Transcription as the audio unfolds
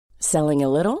Selling a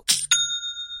little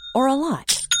or a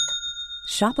lot?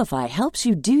 Shopify helps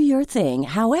you do your thing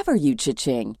however you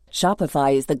cha-ching.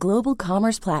 Shopify is the global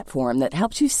commerce platform that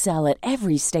helps you sell at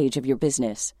every stage of your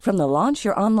business. From the launch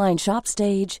your online shop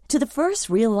stage to the first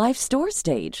real-life store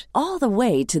stage, all the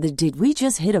way to the did we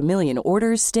just hit a million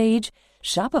orders stage.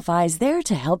 Shopify is there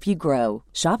to help you grow.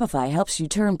 Shopify helps you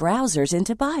turn browsers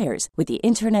into buyers with the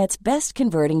internet's best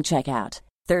converting checkout.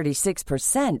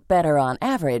 36% better on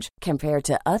average compared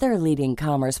to other leading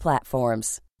commerce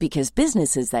platforms. Because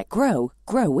businesses that grow,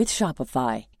 grow with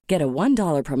Shopify. Get a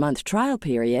 $1 per month trial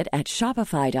period at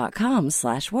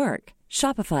shopify.com/work.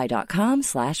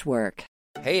 Shopify.com/work.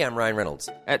 Hey, I'm Ryan Reynolds.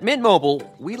 At Mint Mobile,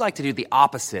 we like to do the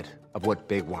opposite of what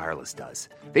Big Wireless does.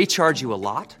 They charge you a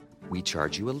lot, we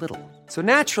charge you a little. So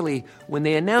naturally, when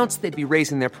they announced they'd be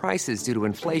raising their prices due to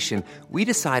inflation, we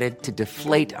decided to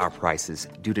deflate our prices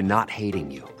due to not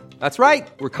hating you. That's right.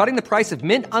 We're cutting the price of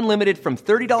Mint Unlimited from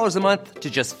 $30 a month to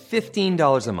just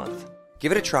 $15 a month.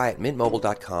 Give it a try at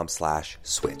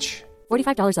mintmobile.com/switch.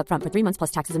 $45 up front for 3 months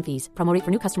plus taxes and fees. Promo rate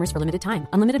for new customers for limited time.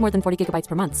 Unlimited more than 40 gigabytes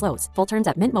per month. Slows full terms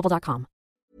at mintmobile.com.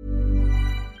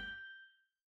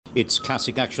 It's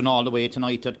classic action all the way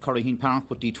tonight at Curraheen Park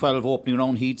with the 12 opening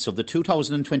round heats of the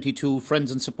 2022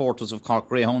 Friends and Supporters of Cork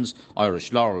Greyhounds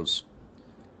Irish Laurels.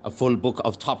 A full book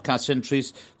of top-class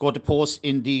entries go to post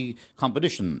in the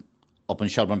competition. Up in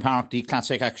Shelbourne Park, the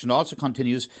classic action also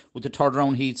continues with the third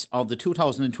round heats of the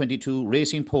 2022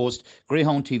 Racing Post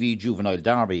Greyhound TV Juvenile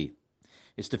Derby.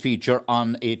 It's the feature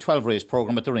on a 12-race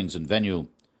programme at the Ringsend venue.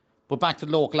 But back to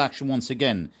local action once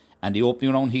again, and the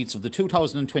opening round heats of the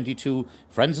 2022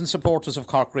 Friends and Supporters of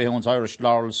Cork Greyhounds Irish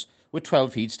Laurels with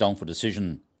 12 heats down for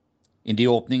decision. In the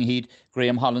opening heat,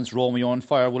 Graham Holland's Romeo on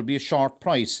Fire will be a short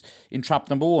price. In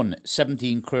trap number 1,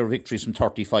 17 career victories from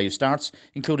 35 starts,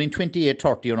 including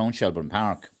 28-30 around Shelbourne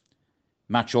Park.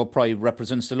 Macho Pride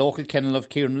represents the local kennel of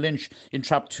Kieran Lynch in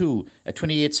trap 2, a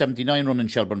 28.79 run in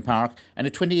Shelbourne Park, and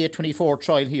a 28.24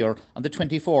 trial here on the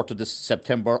 24th of this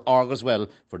September augurs well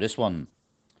for this one.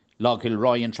 Loghill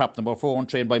Roy in trap number 4,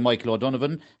 trained by Michael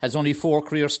O'Donovan, has only 4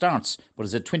 career starts, but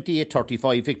is a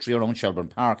 28.35 victory around Shelbourne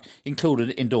Park,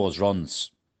 included in those runs.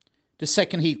 The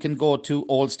second heat can go to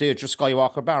Old Stager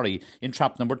Skywalker Barry in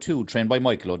trap number 2, trained by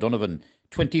Michael O'Donovan,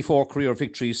 24 career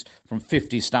victories from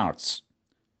 50 starts.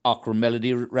 Ochre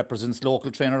Melody represents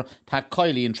local trainer Pat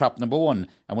Kiley in trap number 1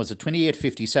 and was a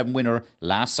 28.57 winner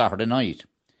last Saturday night.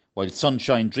 While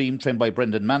Sunshine Dream, trained by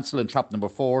Brendan Mansell in trap number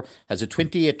 4, has a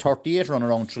 28.38 run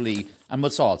around Tralee and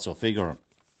must also figure.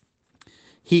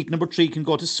 Heat number 3 can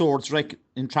go to Swords Wreck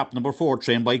in trap number 4,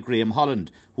 trained by Graham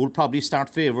Holland, who will probably start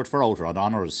favourite for Outer on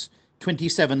Honours.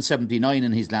 27.79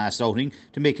 in his last outing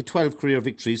to make it 12 career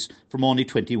victories from only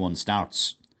 21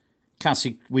 starts.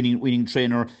 Classic winning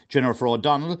trainer Jennifer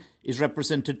O'Donnell is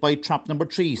represented by trap number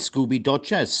 3, Scooby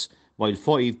Duchess, while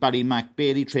 5 Ballymac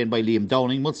Bailey, trained by Liam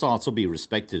Downing, must also be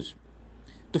respected.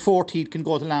 The fourth heat can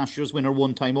go to last year's winner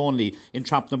one time only in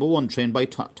trap number 1, trained by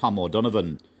Tom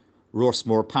O'Donovan.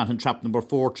 Rossmore Pat in trap number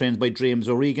 4, trained by James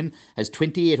O'Regan, has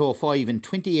 28.05 and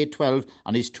 28.12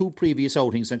 on his 2 previous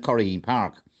outings in Curraheen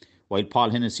Park, while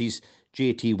Paul Hennessy's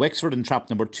JT Wexford in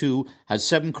trap number 2 has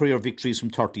 7 career victories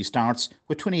from 30 starts,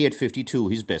 with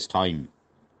 28.52 his best time.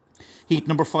 Heat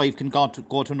number 5 can go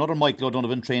to another Michael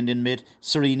O'Donovan trained inmate,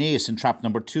 Serene Ace in trap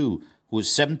number 2, who has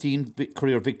 17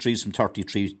 career victories from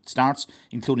 33 starts,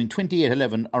 including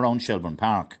 28.11 around Shelbourne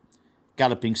Park.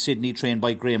 Galloping Sydney, trained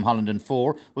by Graham Holland in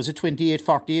 4, was a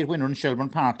 28.48 winner in Shelbourne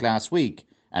Park last week,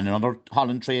 and another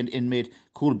Holland trained inmate,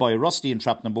 Coolboy Rusty in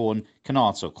trap number 1, can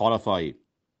also qualify.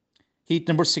 Heat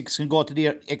number 6 can go to the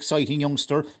exciting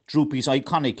youngster, Droopy's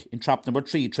Iconic in trap number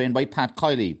 3, trained by Pat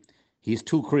Kiley. He has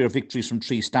 2 career victories from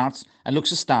 3 starts and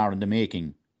looks a star in the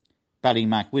making.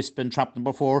 Ballymac Wisp in trap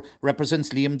number 4 represents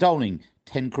Liam Downing,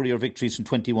 10 career victories from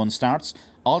 21 starts,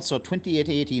 also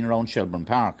 28.18 around Shelbourne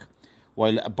Park.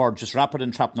 While Burgess Rapid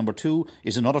in trap number 2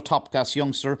 is another top-class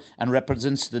youngster and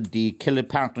represents the Killy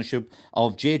partnership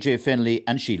of JJ Fenley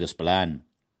and Sheila Spillane.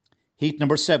 Heat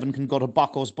number 7 can go to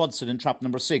Bocco's Budson in trap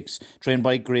number 6, trained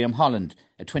by Graham Holland,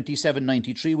 a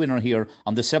 27.93 winner here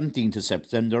on the 17th of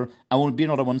September, and will be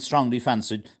another one strongly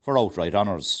fancied for outright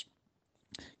honours.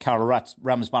 Carol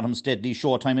Ramsbottom's Deadly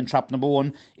Showtime in trap number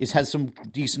 1 has some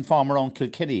decent form around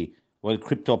Kilkenny, while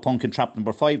Crypto Punk in trap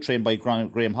number 5, trained by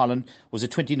Graham Holland, was a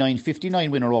 29.59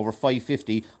 winner over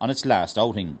 5.50 on its last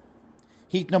outing.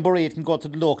 Heat number 8 can go to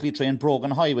the locally trained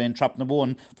Brogan Highway in trap number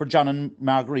 1 for John and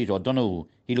Marguerite O'Donoghue.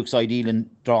 He looks ideal in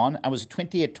drawn and was a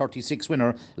 28.36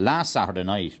 winner last Saturday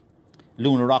night.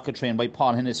 Lunar Rocket, trained by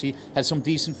Paul Hennessy, has some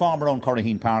decent form around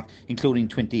Curraheen Park, including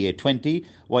 28-20,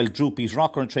 while Droopy's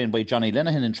Rocker, trained by Johnny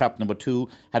Lenihan in trap number 2,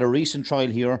 had a recent trial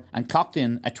here and clocked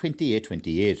in at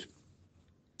 28-28.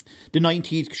 The 9th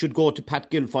heat should go to Pat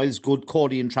Guilfoyle's Good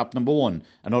Cody in trap number 1,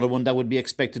 another one that would be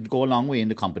expected to go a long way in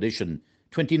the competition.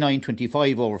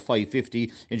 29-25 over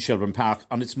 550 in Shelbourne Park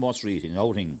on its most recent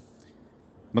outing.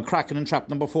 McCracken in trap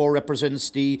number 4 represents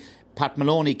the Pat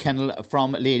Maloney kennel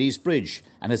from Ladies Bridge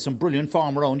and has some brilliant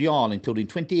form around the all, including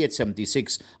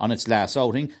 28-76 on its last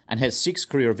outing, and has 6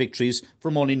 career victories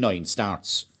from only 9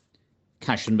 starts.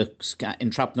 Cash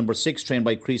in trap number 6, trained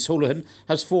by Chris Houlihan,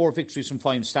 has 4 victories from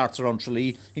 5 starts around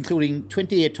Tralee, including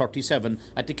 28-37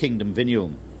 at the Kingdom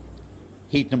venue.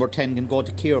 Heat number 10 can go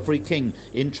to Carefree King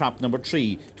in trap number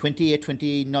 3,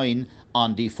 28-29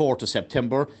 on the 4th of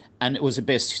September, and it was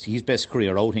his best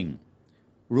career outing.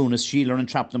 Runus Sheeler in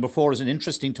trap number 4 is an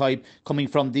interesting type coming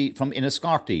from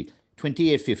Inniscarty,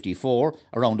 28-54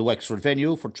 around the Wexford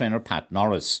venue for trainer Pat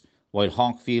Norris. While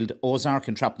Hawkfield Ozark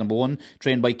in trap number 1,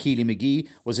 trained by Keely McGee,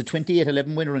 was a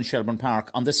 28-11 winner in Shelbourne Park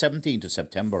on the 17th of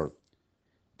September.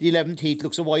 The 11th heat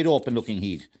looks a wide open looking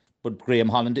heat, but Graham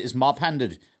Holland is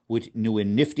mop-handed with New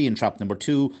and Nifty in trap number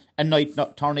 2 and Night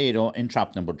Tornado in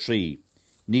trap number 3.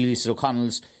 Neely's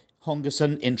O'Connell's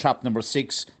Hungerson in trap number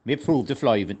 6 may prove the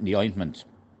fly in the ointment.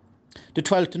 The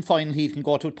 12th and final heat can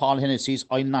go to Paul Hennessy's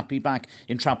I'll Not Be Back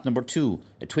in trap number 2,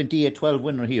 a 28-12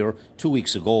 winner here 2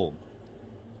 weeks ago.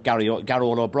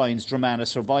 Garrol O'Brien's Dramana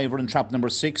Survivor in trap number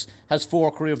 6 has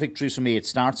 4 career victories from 8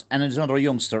 starts and is another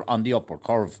youngster on the upward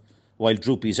curve, while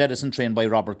Droopy's Edison, trained by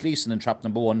Robert Gleeson in trap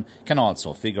number 1, can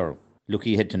also figure.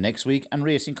 Looking ahead to next week, and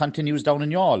racing continues down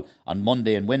in Youghal on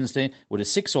Monday and Wednesday with a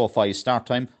 6:05 start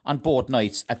time on both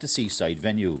nights at the Seaside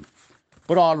venue.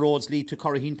 But all roads lead to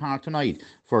Curraheen Park tonight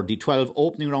for the 12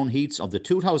 opening round heats of the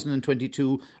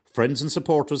 2022 Friends and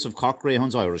Supporters of Cork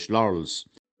Greyhounds Irish Laurels.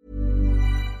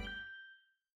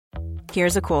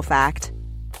 Here's a cool fact.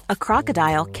 A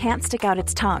crocodile can't stick out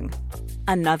its tongue.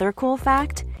 Another cool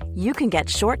fact, you can get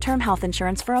short-term health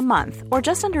insurance for a month or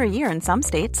just under a year in some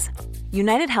states.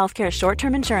 United Healthcare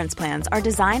short-term insurance plans are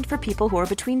designed for people who are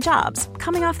between jobs,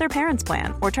 coming off their parents'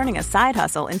 plan, or turning a side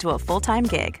hustle into a full-time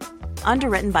gig.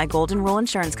 Underwritten by Golden Rule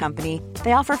Insurance Company,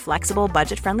 they offer flexible,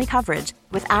 budget-friendly coverage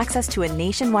with access to a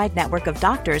nationwide network of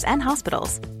doctors and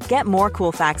hospitals. Get more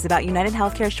cool facts about United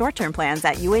Healthcare short-term plans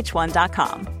at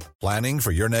uh1.com. Planning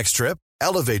for your next trip?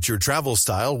 Elevate your travel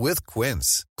style with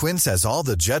Quince. Quince has all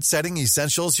the jet-setting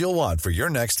essentials you'll want for your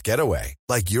next getaway,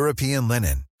 like European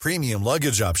linen, premium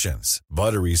luggage options,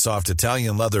 buttery soft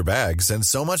Italian leather bags, and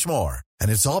so much more. And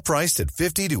it's all priced at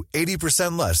 50 to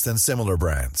 80% less than similar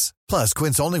brands. Plus,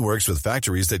 Quince only works with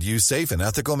factories that use safe and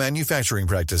ethical manufacturing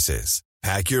practices.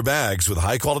 Pack your bags with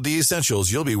high-quality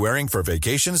essentials you'll be wearing for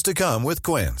vacations to come with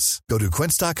Quince. Go to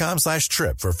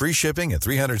quince.com/trip for free shipping and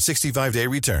 365-day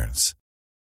returns.